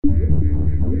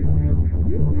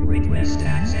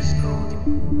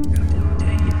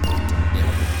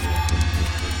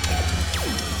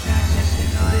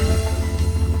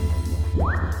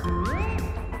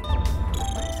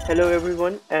Hello,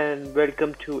 everyone, and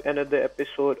welcome to another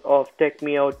episode of Tech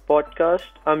Me Out podcast.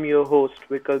 I'm your host,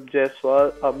 Vikalp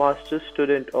Jaiswal, a master's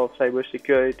student of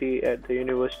cybersecurity at the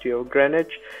University of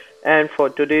Greenwich. And for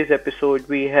today's episode,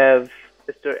 we have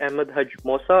Mr. Ahmad Haj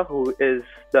Mosa, who is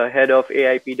the head of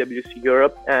AI PwC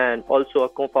Europe and also a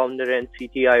co-founder and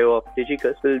CTIO of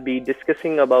Digicust. We'll be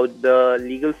discussing about the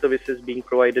legal services being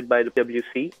provided by the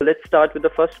PwC. Let's start with the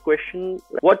first question.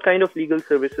 What kind of legal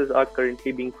services are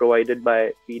currently being provided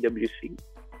by PwC?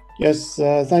 Yes,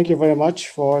 thank you very much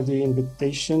for the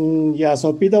invitation. Yeah,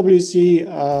 so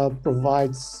PwC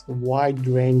provides a wide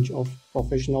range of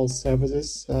professional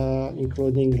services,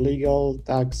 including legal,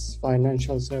 tax,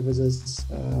 financial services,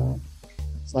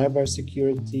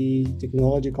 cybersecurity,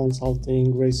 technology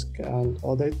consulting, risk and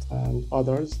audit, and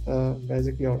others,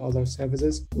 basically, or other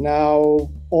services. Now,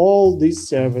 all these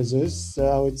services,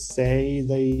 I would say,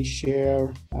 they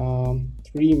share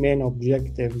three main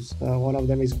objectives. One of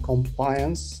them is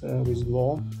compliance with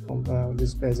law. This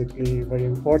is basically very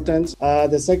important.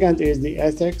 The second is the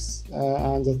ethics,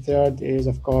 and the third is,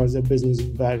 of course, the business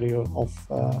value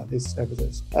of these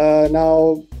services.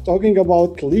 Now, talking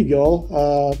about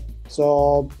legal,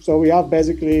 so we have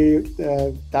basically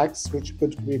tax, which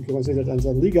could be considered as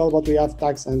illegal, but we have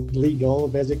tax and legal,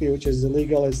 basically, which is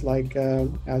illegal. It's like a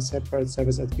separate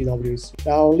service at PwC.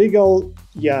 Now, legal,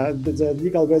 the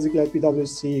legal basically at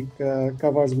PwC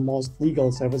covers most legal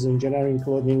services in general,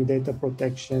 including data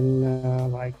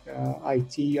protection, like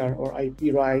IT or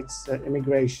IP rights,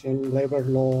 immigration, labor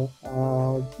law,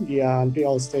 and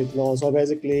real estate law. So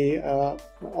basically,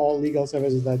 all legal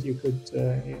services that you could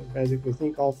basically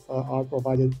think of are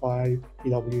provided by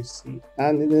PwC.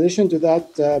 And in addition to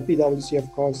that, PwC,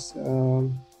 of course,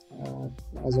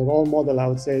 as a role model, I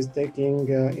would say, is taking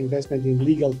investment in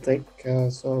legal tech.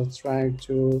 So trying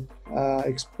to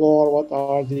explore what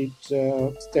are the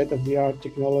state-of-the-art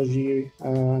technology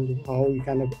and how we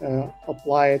can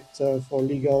apply it for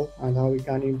legal, and how we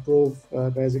can improve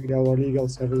basically our legal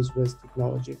service with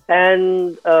technology.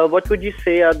 And what would you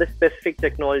say are the specific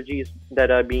technologies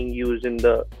that are being used in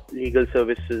the legal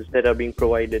services that are being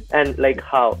provided, and like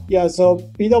how? Yeah, so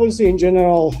PwC in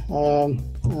general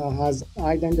has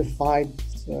identified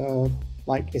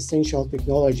like essential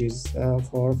technologies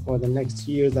for the next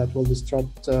year that will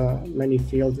disrupt many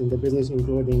fields in the business,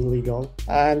 including legal.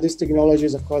 And these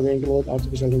technologies, of course, they include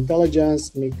artificial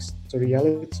intelligence, mixed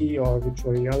reality or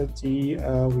virtual reality.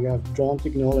 We have drone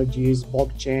technologies,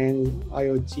 blockchain,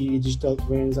 IoT, digital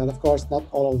twins, and of course, not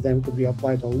all of them could be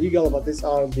applied on legal, but these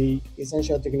are the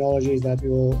essential technologies that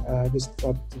will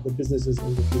disrupt the businesses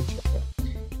in the future.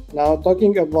 Now,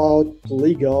 talking about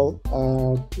legal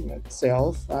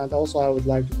itself, and also I would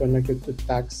like to connect it to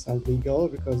tax and legal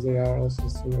because they are also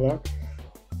similar.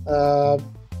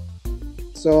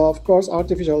 So, of course,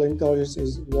 artificial intelligence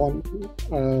is one,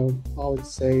 I would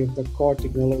say, the core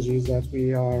technologies that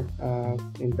we are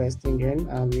investing in,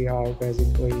 and we are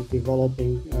basically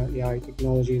developing AI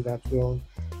technology that will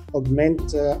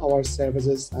augment our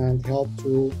services and help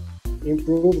to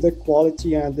improve the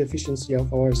quality and efficiency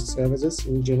of our services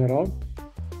in general.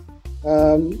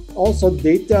 Also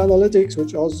data analytics,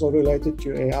 which also related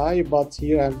to AI, but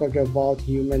here I'm talking about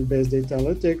human-based data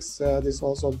analytics. This is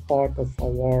also part of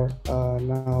our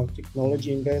now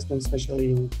technology investment,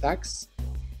 especially in tax.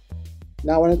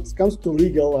 Now, when it comes to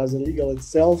legal, as in legal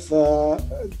itself,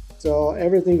 so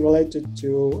everything related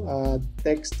to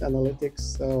text analytics,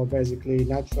 so basically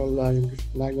natural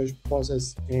language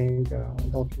processing,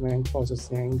 document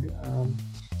processing.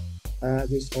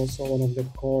 This is also one of the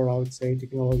core, I would say,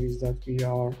 technologies that we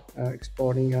are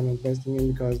exploring and investing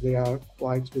in because they are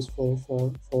quite useful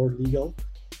for legal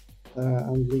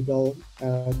and legal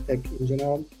tech in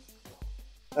general.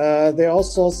 There are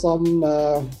also some,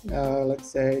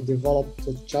 let's say, developed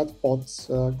chatbots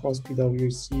across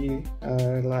PwC,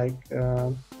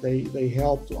 they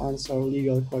help to answer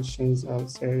legal questions, I would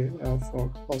say, for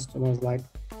customers. Like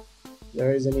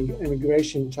there is an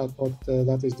immigration chatbot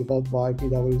that is developed by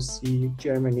PwC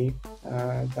Germany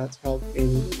that helps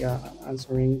in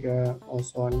answering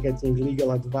also and getting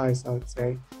legal advice, I would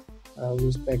say, with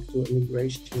respect to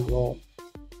immigration law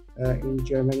in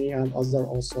Germany and other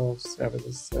also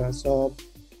services. So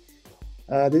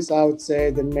this, I would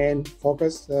say, the main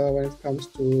focus when it comes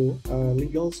to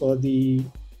legal. So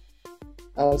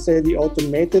I would say the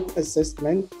automated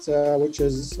assessment,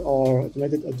 or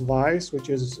automated advice, which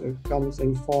comes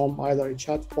in form either a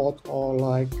chatbot or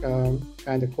like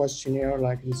kind of questionnaire,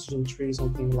 like decision tree,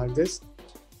 something like this.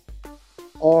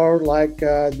 Or like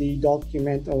the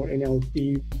document or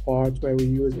NLP part, where we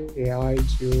use AI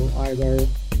to either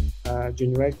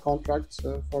generate contracts,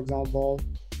 for example,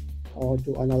 or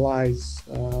to analyze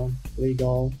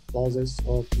legal clauses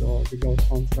or legal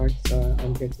contracts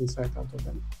and get insight out of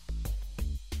them.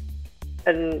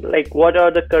 And like, what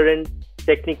are the current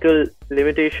technical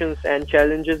limitations and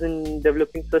challenges in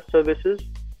developing such services?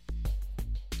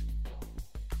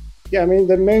 Yeah, I mean,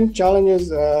 the main challenge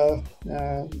is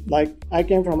like I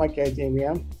came from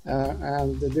academia,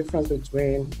 and the difference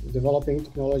between developing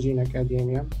technology in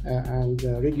academia and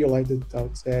regulated, I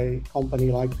would say, company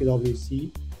like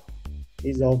PwC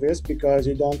is obvious, because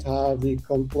you don't have the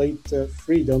complete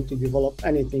freedom to develop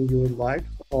anything you would like,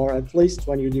 or at least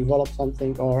when you develop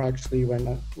something, or actually when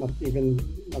not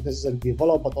necessarily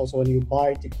develop, but also when you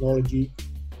buy technology,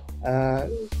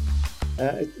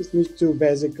 it needs to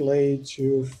basically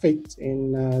to fit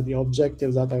in the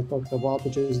objectives that I talked about,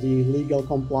 which is the legal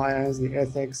compliance, the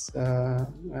ethics,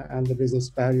 and the business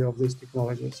value of these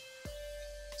technologies.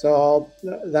 So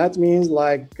that means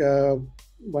like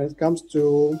when it comes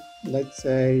to, let's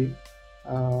say,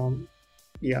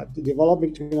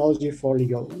 developing technology for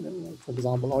legal, for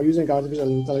example, or using artificial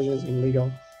intelligence in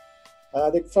legal.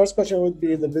 The first question would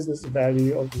be the business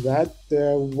value of that.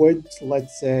 Would,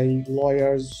 let's say,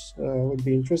 lawyers would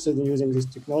be interested in using this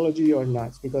technology or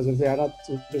not? Because if they are not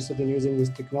interested in using this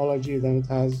technology, then it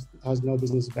has no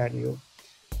business value.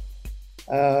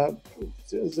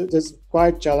 It's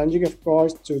quite challenging, of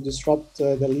course, to disrupt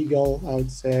the legal, I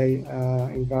would say,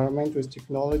 environment with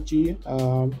technology.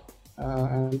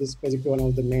 And this is basically one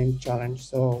of the main challenges.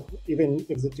 So even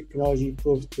if the technology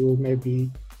proves to maybe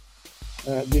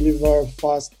deliver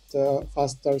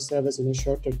faster service in a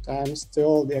shorter time,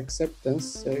 still the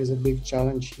acceptance is a big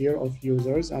challenge here of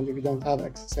users. And if you don't have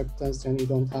acceptance, then you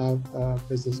don't have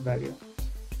business value.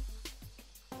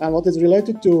 And what is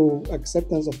related to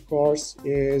acceptance, of course,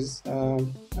 is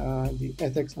the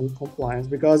ethics and compliance.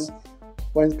 Because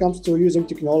when it comes to using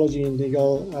technology in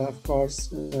legal, of course,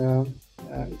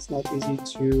 it's not easy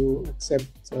to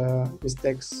accept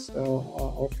mistakes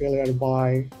or failure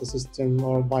by the system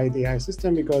or by the AI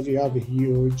system, because you have a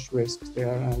huge risk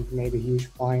there and maybe a huge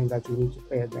fine that you need to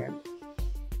pay at the end.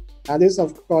 And this is,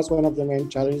 of course, one of the main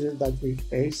challenges that we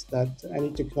face, that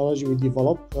any technology we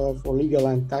develop for legal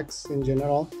and tax in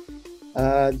general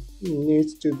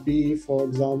needs to be, for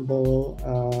example,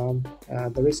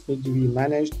 the risk needs to be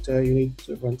managed. You need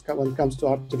to, when it comes to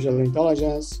artificial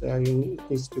intelligence, it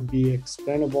needs to be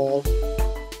explainable.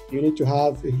 You need to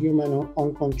have a human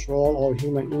on control or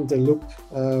human in the loop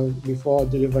before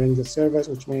delivering the service,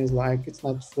 which means like it's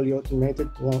not fully automated,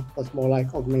 but more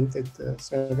like augmented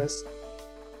service.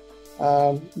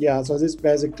 So this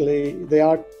basically, they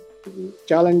are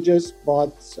challenges,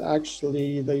 but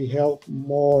actually they help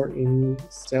more in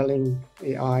selling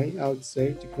AI, I would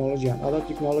say, technology and other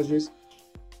technologies,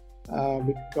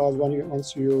 because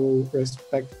once you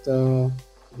respect the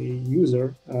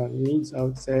user needs, I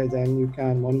would say, then you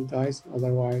can monetize.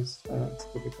 Otherwise, it's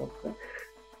difficult.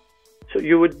 So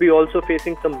you would be also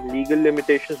facing some legal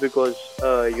limitations because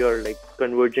you're like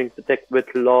converging the tech with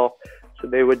law. So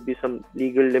there would be some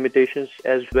legal limitations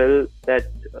as well, that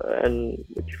and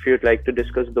if you'd like to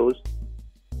discuss those.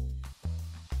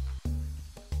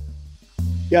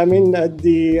 Yeah, I mean,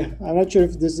 I'm not sure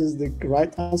if this is the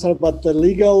right answer, but the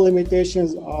legal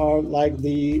limitations are like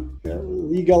the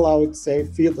legal, I would say,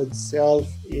 field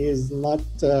itself is not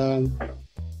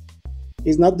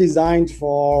designed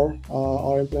for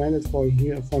or implemented for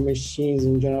machines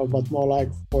in general, but more like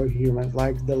for humans.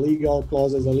 Like the legal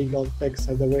clauses, the legal text,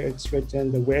 the way it's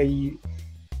written, the way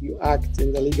you act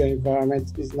in the legal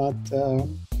environment is not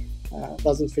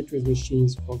doesn't fit with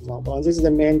machines, for example. And this is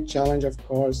the main challenge, of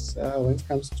course, when it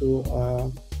comes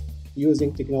to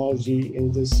using technology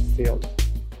in this field.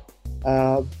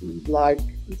 Like,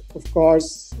 of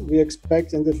course, we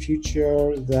expect in the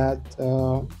future that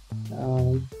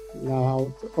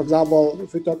now, for example,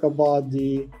 if we talk about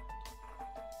the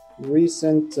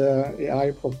recent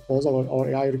AI proposal or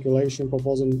AI regulation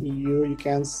proposal in EU, you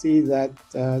can see that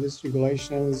these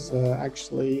regulations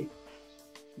actually,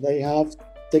 they have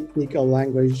technical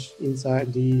language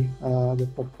inside the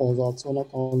proposal, so not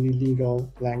only legal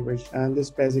language. And this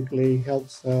basically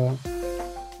helps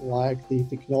like the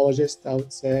technologist, I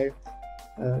would say,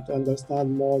 to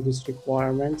understand more these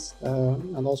requirements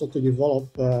and also to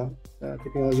develop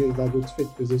technologies that would fit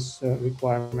with these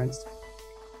requirements.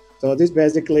 So this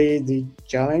basically the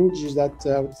challenge that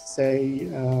I would say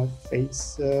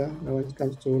face when it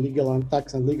comes to legal and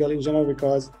tax and legal in general,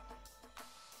 because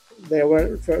they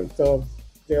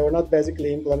were not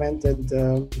basically implemented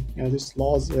these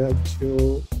laws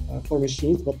for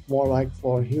machines, but more like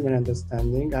for human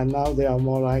understanding. And now they are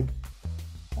more like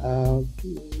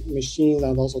machines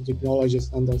and also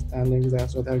technologists understanding that,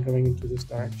 so they're going into this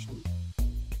direction.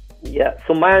 Yeah,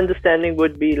 so my understanding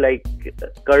would be like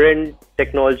current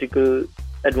technological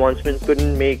advancements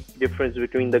couldn't make difference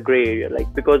between the gray area,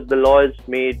 like because the law is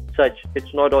made such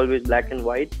it's not always black and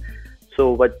white.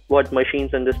 So what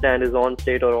machines understand is on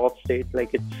state or off state,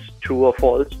 like it's true or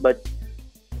false. But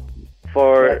Right.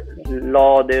 for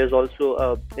law, there's also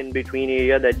a in between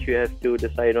area that you have to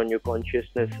decide on your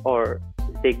consciousness or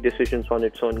take decisions on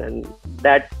its own, and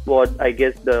that's what I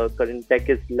guess the current tech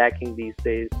is lacking these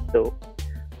days. So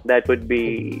that would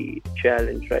be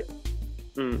challenge, right?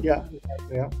 Mm. Yeah,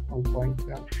 yeah, on point.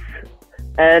 Yeah.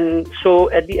 And so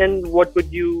at the end, what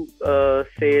would you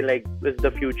say like is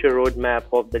the future roadmap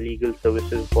of the legal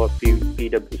services for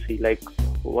PwC? Like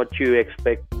what you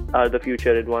expect are the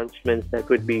future advancements that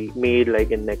would be made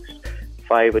like in next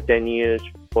 5 or 10 years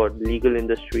for the legal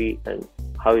industry, and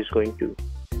how it's going to?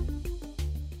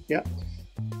 Yeah.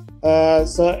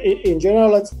 So in general,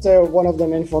 let's say one of the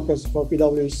main focus for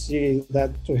PwC is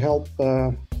that to help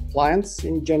clients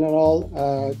in general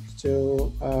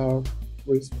to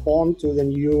respond to the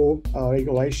new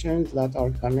regulations that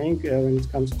are coming when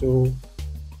it comes to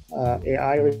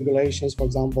AI regulations, for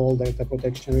example, data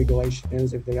protection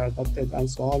regulations, if they are adopted and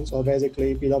so on. So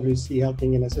basically, PwC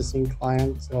helping in assessing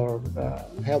clients or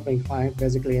helping clients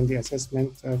basically in the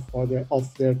assessment of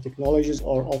their technologies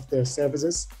or of their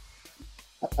services.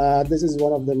 This is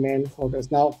one of the main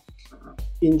focus. Now,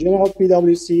 in general,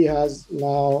 PwC has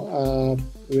now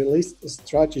released a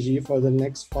strategy for the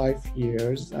next 5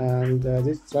 years, and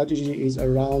this strategy is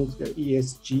around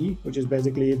ESG, which is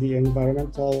basically the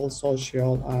environmental,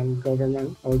 social, and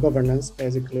governance,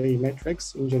 basically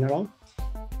metrics in general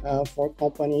for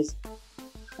companies.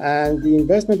 And the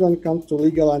investment when it comes to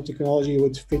legal and technology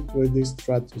would fit with this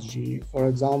strategy. For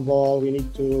example, we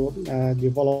need to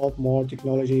develop more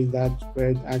technologies that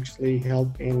would actually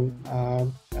help in,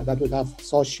 that would have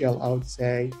social, I would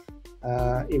say,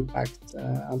 impact,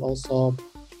 and also,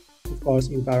 of course,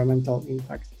 environmental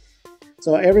impact.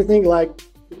 So everything like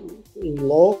in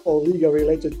law or legal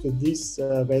related to these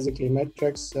basically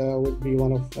metrics would be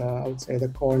one of, I would say, the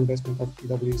core investment of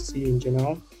PwC in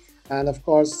general. And of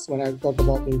course, when I talk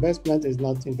about investment, it's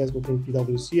not investment in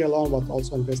PwC alone, but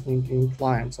also investing in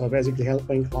clients. So basically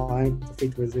helping clients to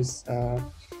fit with this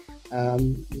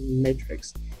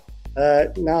matrix.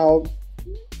 Now,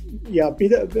 yeah,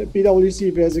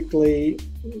 PwC basically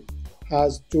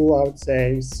has two, I would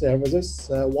say, services.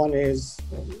 One is,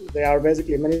 there are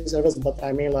basically many services, but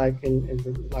I mean like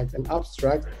in like an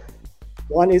abstract.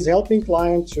 One is helping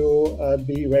clients to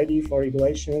be ready for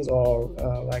regulations or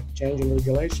like changing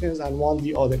regulations, and one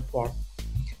the audit part.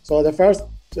 So the first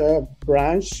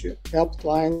branch helps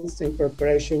clients in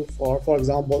preparation for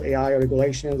example, AI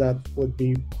regulation that would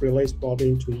be released probably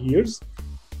in 2 years.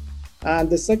 And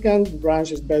the second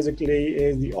branch is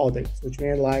basically the audit, which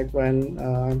means like when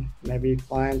maybe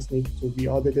clients need to be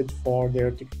audited for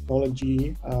their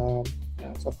technology.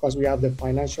 So of course we have the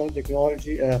financial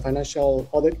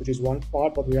audit, which is one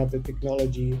part, but we have the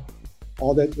technology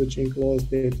audit, which includes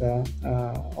data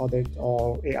audit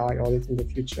or AI audit in the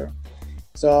future.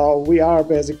 So we are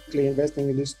basically investing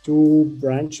in these two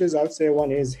branches. I would say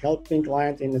one is helping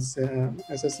clients in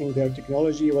assessing their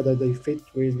technology, whether they fit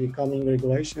with the coming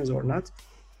regulations or not.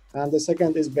 And the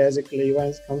second is basically when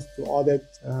it comes to audit,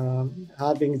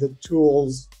 having the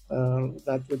tools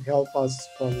that would help us,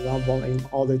 for example, in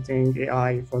auditing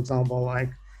AI, for example,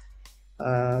 like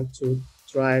to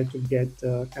try to get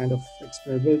kind of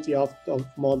explainability of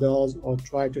models, or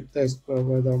try to test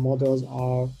whether models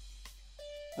are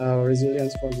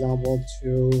resilient, for example, to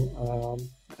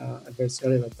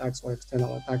adversarial attacks or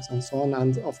external attacks and so on.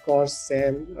 And of course,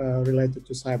 same related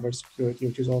to cybersecurity,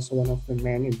 which is also one of the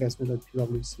main investments at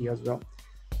PwC as well.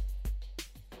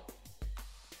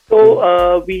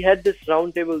 So we had this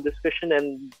roundtable discussion,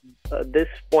 and this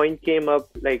point came up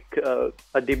like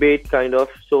a debate kind of.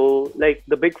 So like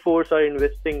the big fours are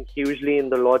investing hugely in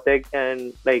the law tech,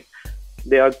 and like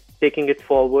they are taking it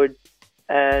forward.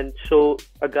 And so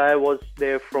a guy was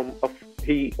there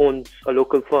he owns a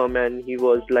local firm, and he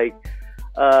was like,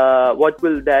 what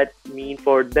will that mean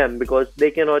for them? Because they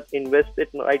cannot invest it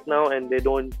right now, and they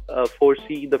don't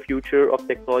foresee the future of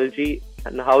technology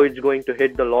and how it's going to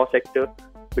hit the law sector.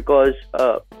 Because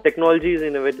technology is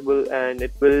inevitable, and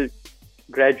it will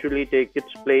gradually take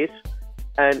its place,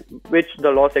 and which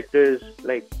the law sector is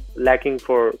like lacking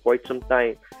for quite some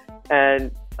time.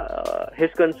 And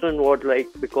his concern was like,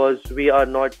 because we are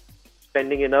not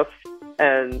spending enough,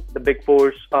 and the big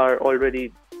fours are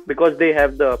already, because they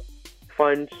have the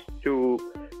funds to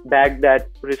back that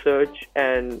research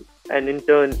and in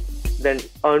turn then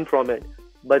earn from it.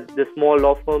 But the small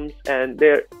law firms, and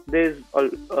there's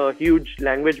a huge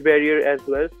language barrier as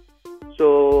well.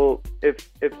 So if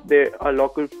there are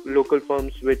local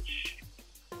firms which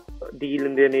deal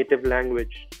in their native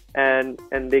language, and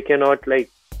they cannot like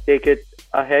take it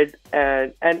ahead,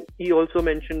 and he also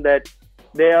mentioned that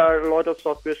there are a lot of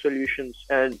software solutions,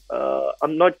 and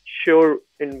I'm not sure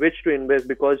in which to invest,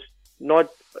 because not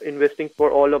investing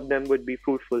for all of them would be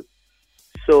fruitful.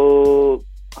 So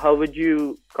how would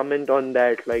you comment on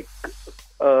that? Like,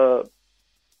 uh,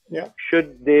 Yeah.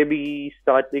 should they be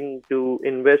starting to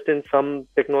invest in some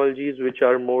technologies which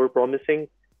are more promising?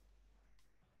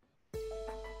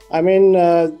 I mean,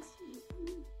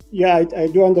 yeah, I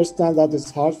do understand that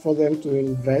it's hard for them to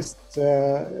invest.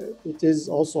 It is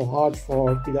also hard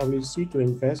for PwC to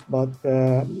invest, but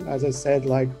as I said,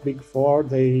 like Big Four,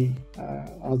 they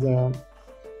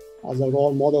as a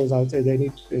role models, I would say they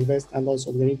need to invest, and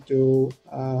also they need to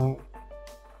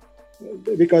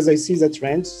because they see the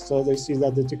trends, so they see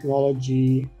that the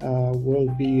technology will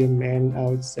be a main, I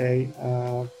would say,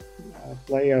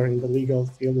 player in the legal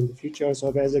field in the future.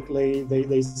 So basically,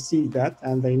 they see that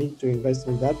and they need to invest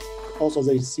in that. Also,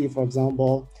 they see, for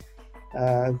example,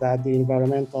 that the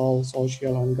environmental,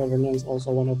 social, and governance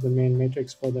also one of the main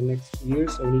metrics for the next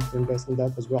years. So we need to invest in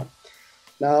that as well.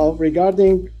 Now,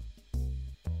 regarding,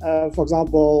 for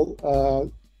example,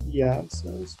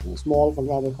 small, for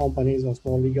example, companies or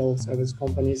small legal service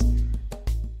companies,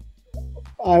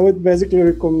 I would basically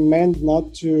recommend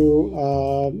not to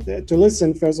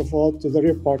listen, first of all, to the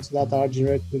reports that are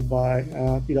generated by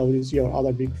PwC or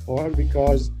other Big Four,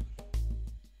 because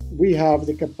we have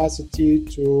the capacity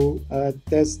to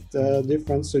test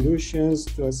different solutions,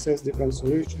 to assess different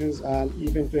solutions, and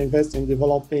even to invest in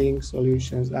developing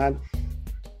solutions. And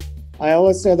I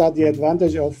always say that the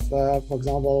advantage of, for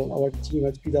example, our team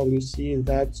at PwC is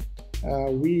that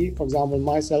we, for example,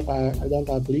 myself, I don't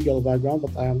have legal background,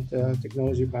 but I am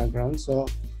technology background. So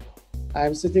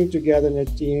I'm sitting together in a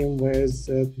team with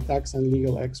tax and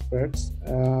legal experts.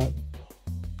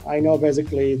 I know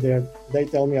basically they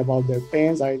tell me about their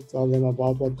pains. I tell them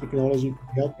about what technology could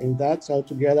help in that. So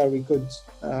together we could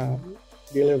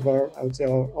deliver, I would say,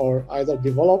 or either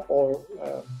develop or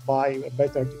buy a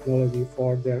better technology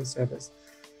for their service.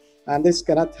 And this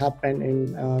cannot happen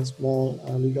in small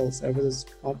legal services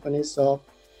companies. So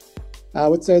I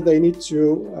would say they need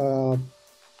to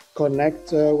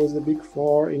connect with the Big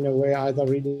Four in a way, either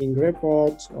reading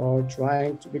reports or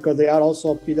trying to, because they are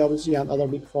also PwC and other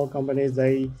Big Four companies.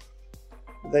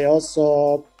 They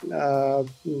also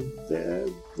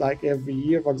like every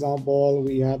year, for example,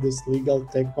 we have this legal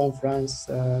tech conference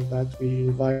that we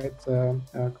invite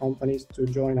companies to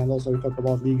join, and also we talk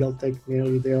about legal tech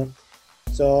nearly there.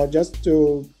 So just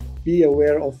to be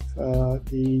aware of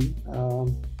the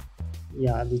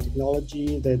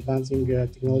technology, the advancing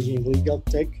technology in legal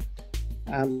tech,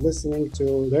 and listening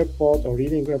to the report or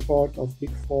reading report of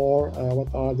Big Four,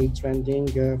 what are the trending,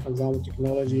 for example,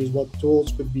 technologies, what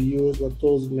tools could be used, what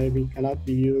tools maybe cannot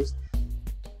be used.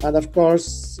 And of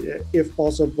course, if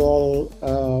possible,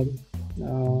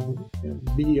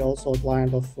 be also a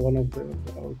client of one of the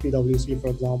PwC, for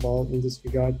example, in this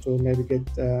regard, to maybe get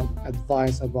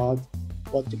advice about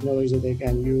what technology they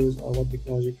can use or what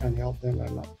technology can help them or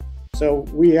not. So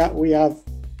we have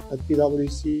at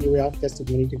PwC, we have tested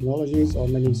many technologies or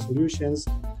many solutions.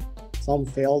 Some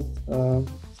failed,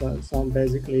 some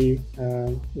basically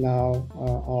now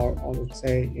are, I would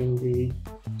say, in the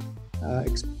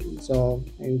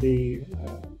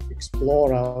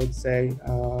explore, I would say,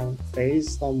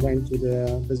 phase. Some went to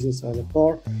the business as a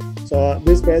core. So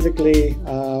this basically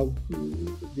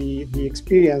the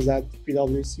experience that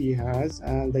PwC has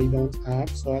and they don't have.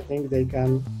 So I think they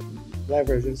can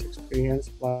leverage this experience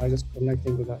by just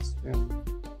connecting with us. Yeah.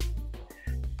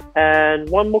 And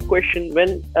one more question: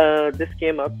 when this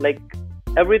came up, like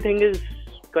everything is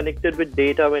connected with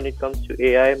data when it comes to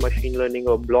AI, machine learning,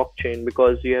 or blockchain,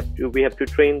 because we have to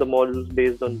train the models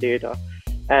based on data,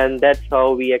 and that's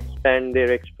how we expand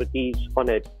their expertise on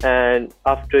it. And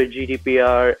after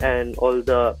GDPR and all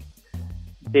the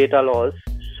data laws,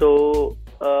 so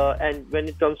and when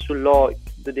it comes to law,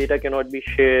 the data cannot be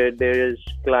shared. There is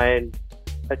client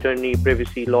attorney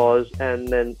privacy laws, and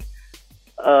then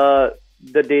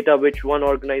the data which one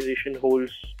organization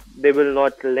holds, they will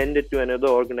not lend it to another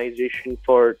organization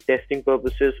for testing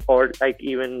purposes, or like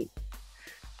even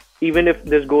if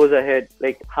this goes ahead,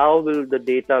 like how will the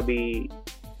data be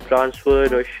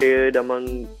transferred or shared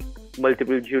among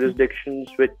multiple jurisdictions,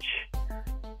 which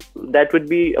that would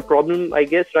be a problem, I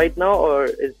guess, right now, or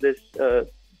is this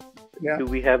do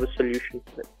we have a solution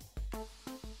for it?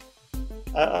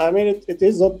 I mean, it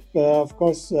is, of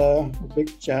course, a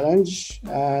big challenge,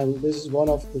 and this is one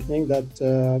of the things that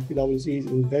PwC is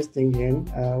investing in,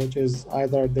 which is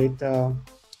either data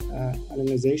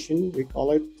anonymization, we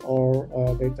call it, or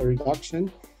data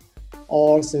reduction,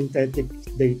 or synthetic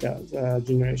data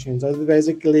generation. So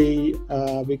basically,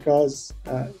 because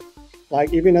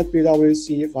like even at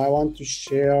PwC, if I want to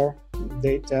share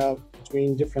data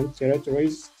between different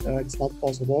territories, it's not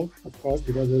possible, of course,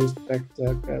 because we respect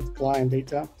client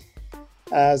data.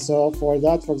 So for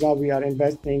that, for example, we are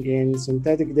investing in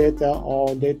synthetic data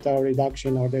or data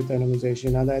reduction or data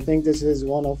anonymization. And I think this is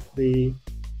one of the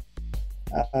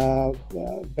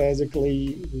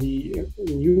basically the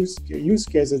use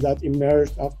cases that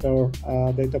emerged after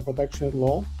data protection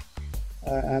law.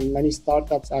 And many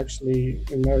startups actually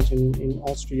emerge in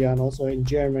Austria and also in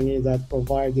Germany that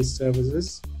provide these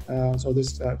services. So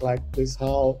this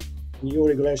how new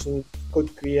regulation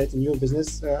could create a new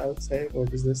business, I would say, or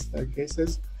business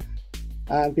cases.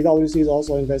 And PwC is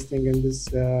also investing in this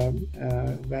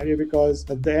value because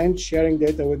at the end, sharing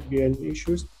data would be an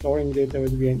issue, storing data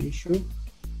would be an issue.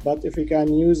 But if we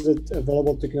can use the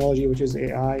available technology, which is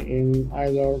AI, in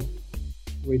either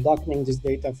reducing this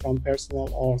data from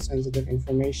personal or sensitive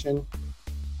information,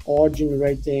 or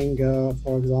generating,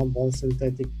 for example,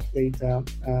 synthetic data,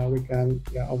 we can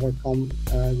overcome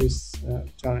this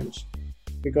challenge.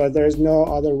 Because there is no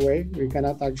other way. We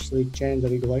cannot actually change the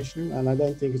regulation, and I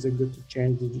don't think it's good to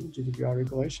change the GDPR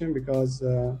regulation because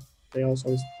they also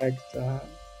respect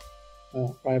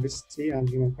privacy and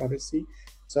human privacy.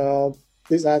 So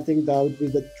this, I think, that would be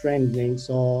the trending.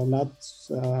 So not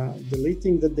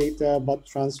deleting the data, but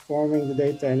transforming the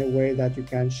data in a way that you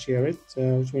can share it,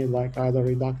 which means like either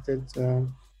redact it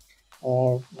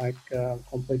or like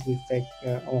completely fake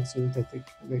or synthetic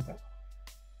data.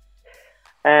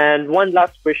 And one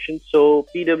last question. So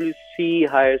PwC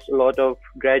hires a lot of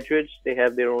graduates. They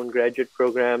have their own graduate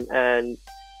program, and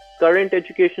current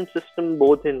education system,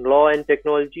 both in law and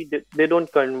technology, they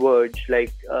don't converge.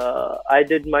 Like I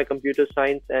did my computer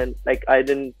science, and like I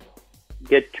didn't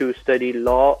get to study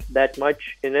law that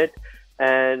much in it.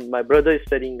 And my brother is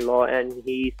studying law, and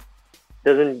he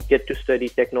doesn't get to study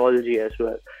technology as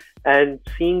well. And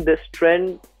seeing this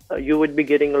trend, you would be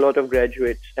getting a lot of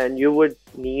graduates, and you would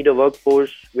need a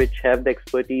workforce which have the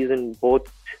expertise in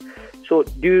both. So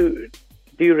do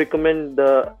you recommend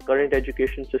the current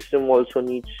education system also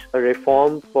needs a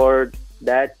reform for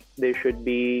that? They should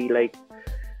be like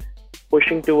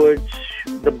pushing towards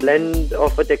the blend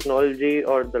of a technology,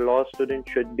 or the law student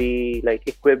should be like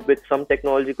equipped with some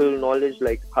technological knowledge,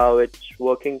 like how it's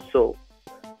working. So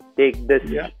take this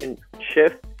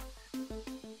shift.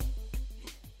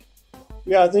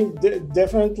 Yeah, I think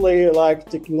definitely like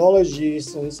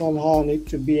technologies and somehow need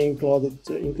to be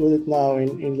included now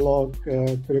in law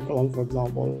curriculum, for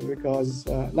example, because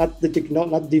not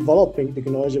developing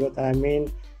technology, but I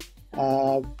mean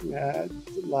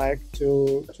like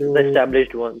to The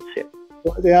established ones,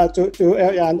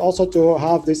 and also to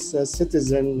have this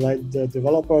citizen, like the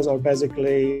developers are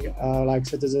basically like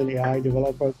citizen AI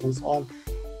developers and so on.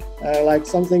 Like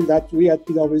something that we at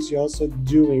PwC also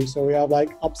doing. So we have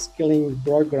like upskilling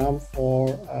program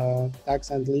for tax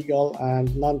and legal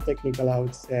and non-technical, I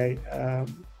would say,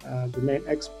 domain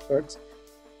experts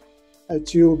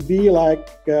to be like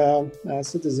a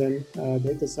citizen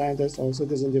data scientist or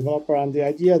citizen developer. And the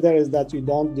idea there is that you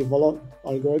don't develop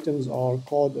algorithms or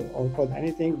code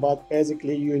anything, but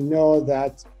basically you know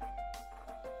that,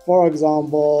 for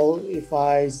example, if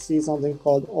I see something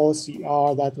called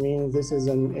OCR, that means this is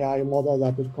an AI model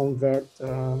that would convert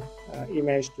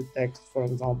image to text, for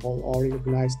example, or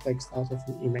recognize text out of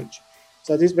an image.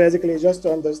 So this basically is just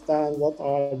to understand what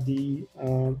are the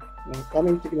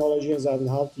coming technologies and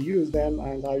how to use them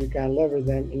and how you can leverage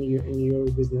them in your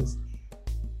business.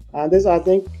 And this, I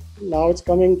think, now it's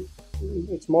coming.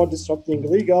 It's more disrupting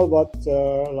legal, but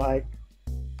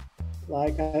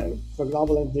for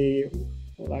example, in the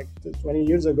 20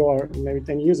 years ago or maybe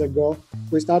 10 years ago,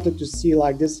 we started to see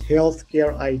like this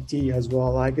healthcare IT as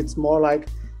well. Like it's more like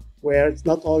where it's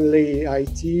not only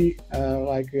IT,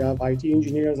 like you have IT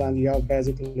engineers and you have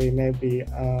basically maybe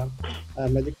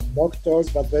medical doctors,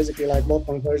 but basically like more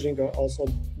converging also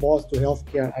both to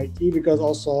healthcare IT, because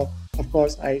also, of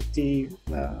course, IT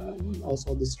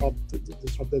also disrupted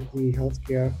the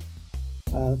healthcare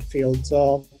field.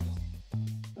 So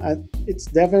it's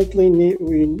definitely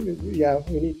we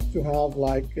need to have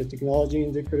like a technology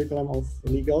in the curriculum of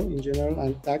legal in general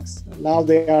and tax. Now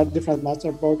there are different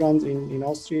master programs in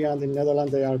Austria and in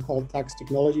Netherlands. They are called tax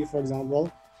technology, for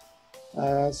example.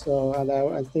 I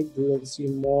think we will see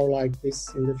more like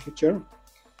this in the future.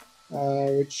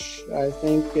 which I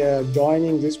think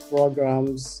joining these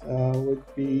programs would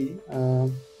be,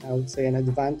 I would say, an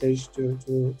advantage to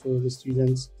the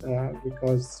students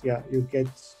because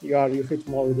you fit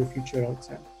more with the future, I would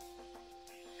say.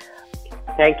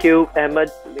 Thank you, Ahmed.